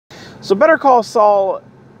So Better Call Saul,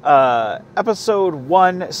 episode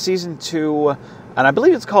 1, season 2, and I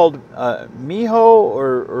believe it's called Mijo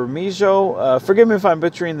or Mijo. Forgive me if I'm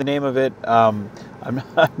butchering the name of it. I'm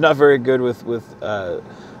not very good with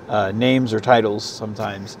names or titles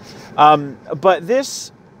sometimes. But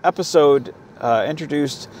this episode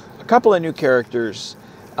introduced a couple of new characters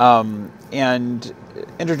and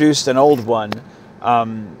introduced an old one.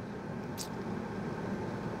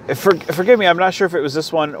 Forgive me, I'm not sure if it was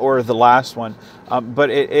this one or the last one, but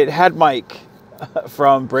it had Mike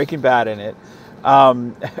from Breaking Bad in it,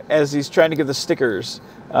 as he's trying to give the stickers,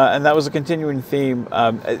 and that was a continuing theme.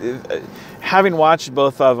 Having watched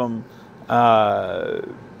both of them,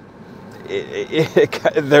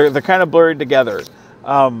 they're kind of blurred together.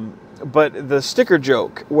 But the sticker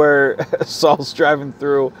joke where Saul's driving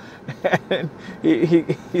through, and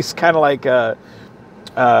he's kind of like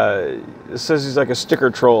says he's like a sticker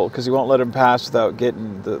troll because he won't let him pass without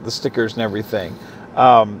getting the stickers and everything.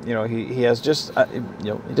 He has just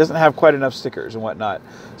he doesn't have quite enough stickers and whatnot.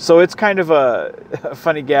 So it's kind of a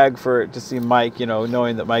funny gag to see Mike,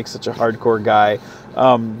 knowing that Mike's such a hardcore guy,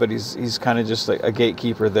 but he's kind of just a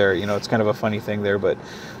gatekeeper there. It's kind of a funny thing there. But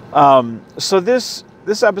so this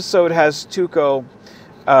episode has Tuco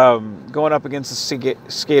going up against the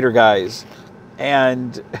skater guys.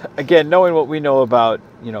 And again, knowing what we know about,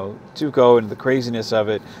 Tuco and the craziness of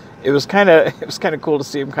it, it was kind of cool to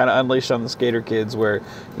see him kind of unleash on the skater kids, where,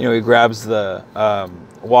 he grabs the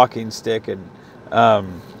walking stick and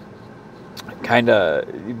kind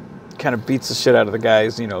of beats the shit out of the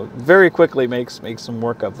guys. Very quickly makes some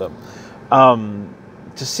work of them.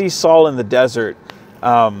 To see Saul in the desert,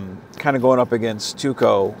 kind of going up against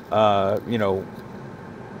Tuco,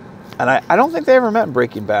 and I don't think they ever met in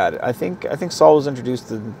Breaking Bad. I think Saul was introduced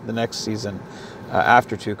to the next season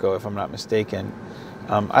after Tuco, if I'm not mistaken.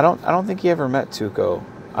 I don't think he ever met Tuco.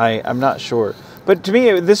 I'm not sure. But to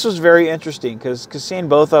me, this was very interesting because seeing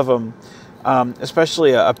both of them,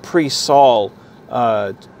 especially a pre-Saul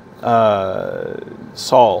as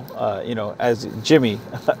Jimmy,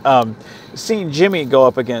 seeing Jimmy go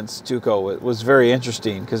up against Tuco was very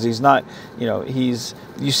interesting because he's not,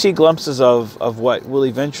 you see glimpses of what will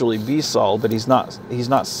eventually be Saul, but he's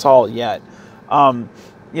not Saul yet.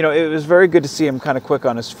 It was very good to see him kind of quick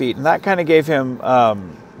on his feet, and that kind of gave him,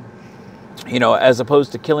 as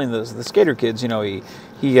opposed to killing the skater kids, he only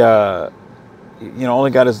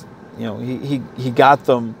got his, he got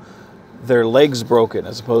them their legs broken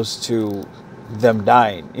as opposed to them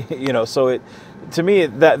dying, so to me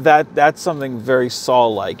that's something very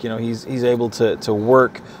Saul-like. He's able to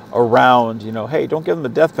work around, hey, don't give them the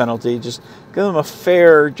death penalty, just give them a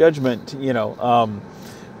fair judgment.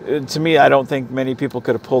 To me, I don't think many people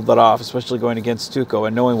could have pulled that off, especially going against Tuco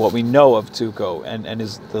and knowing what we know of Tuco and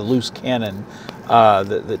the loose cannon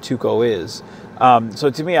that Tuco is. So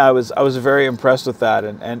to me, I was very impressed with that,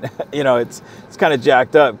 and it's kind of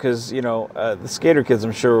jacked up because the skater kids,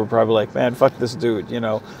 I'm sure, were probably like, man, fuck this dude,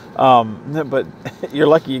 but you're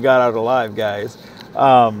lucky you got out alive, guys.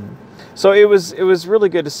 So it was really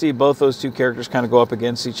good to see both those two characters kind of go up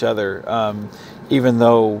against each other, even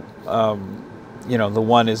though the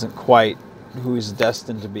one isn't quite who he's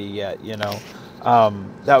destined to be yet.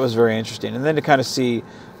 That was very interesting, and then to kind of see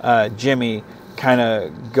Jimmy kind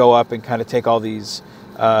of go up and kind of take all these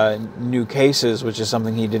new cases, which is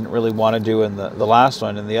something he didn't really want to do in the last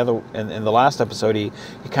one. In the last episode, he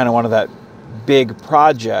kind of wanted that big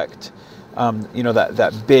project,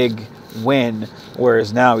 that big win,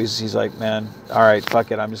 whereas now he's like, man, all right,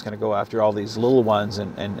 fuck it, I'm just going to go after all these little ones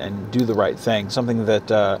and do the right thing. Something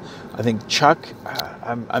that I think Chuck,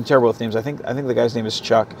 I'm terrible with names, I think the guy's name is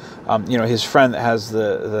Chuck, his friend that has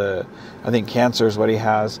the I think cancer is what he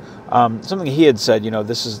has, something he had said,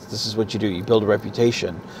 this is what you do, you build a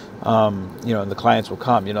reputation, and the clients will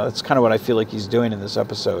come. That's kind of what I feel like he's doing in this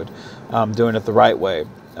episode, doing it the right way.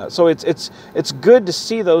 So it's good to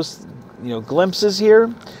see those glimpses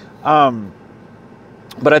here.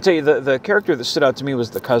 But I tell you, the character that stood out to me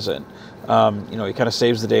was the cousin. He kind of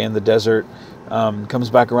saves the day in the desert,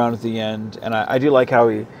 comes back around at the end, and I do like how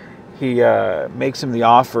he makes him the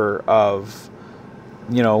offer of,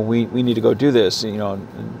 we need to go do this,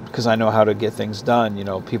 because I know how to get things done.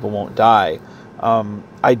 People won't die.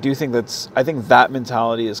 I think that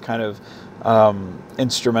mentality is kind of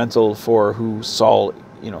instrumental for who Saul,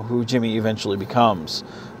 who Jimmy eventually becomes.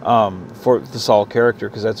 For the Saul character,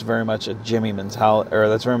 because that's very much a Jimmy mentality, or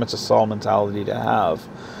that's very much a Saul mentality to have.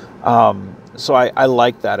 So I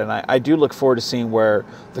like that, and I do look forward to seeing where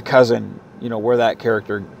the cousin, where that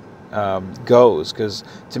character goes, because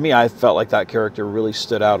to me, I felt like that character really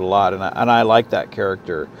stood out a lot, and I like that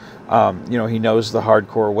character. You know, he knows the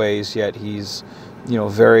hardcore ways, yet he's, you know,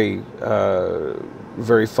 very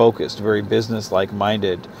very focused, very business-like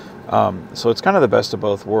minded. So it's kind of the best of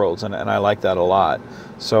both worlds, and I like that a lot.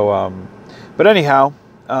 So, but anyhow,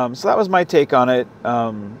 so that was my take on it.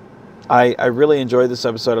 I really enjoyed this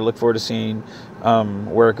episode. I look forward to seeing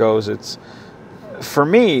where it goes. It's, for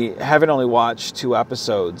me, having only watched 2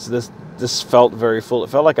 episodes, this felt very full. It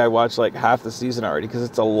felt like I watched like half the season already, because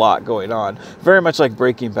it's a lot going on. Very much like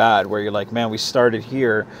Breaking Bad, where you're like, man, we started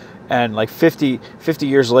here, and like 50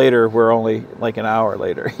 years later, we're only like an hour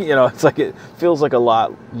later. You know, it's like, it feels like a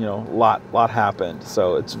lot, you know, lot happened.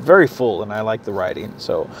 So it's very full, and I like the writing.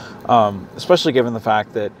 So, especially given the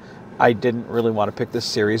fact that I didn't really want to pick this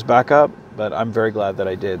series back up, but I'm very glad that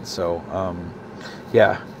I did. So,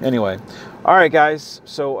 yeah, anyway. All right, guys.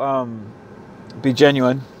 So, be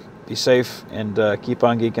genuine, be safe, and keep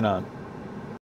on geeking on.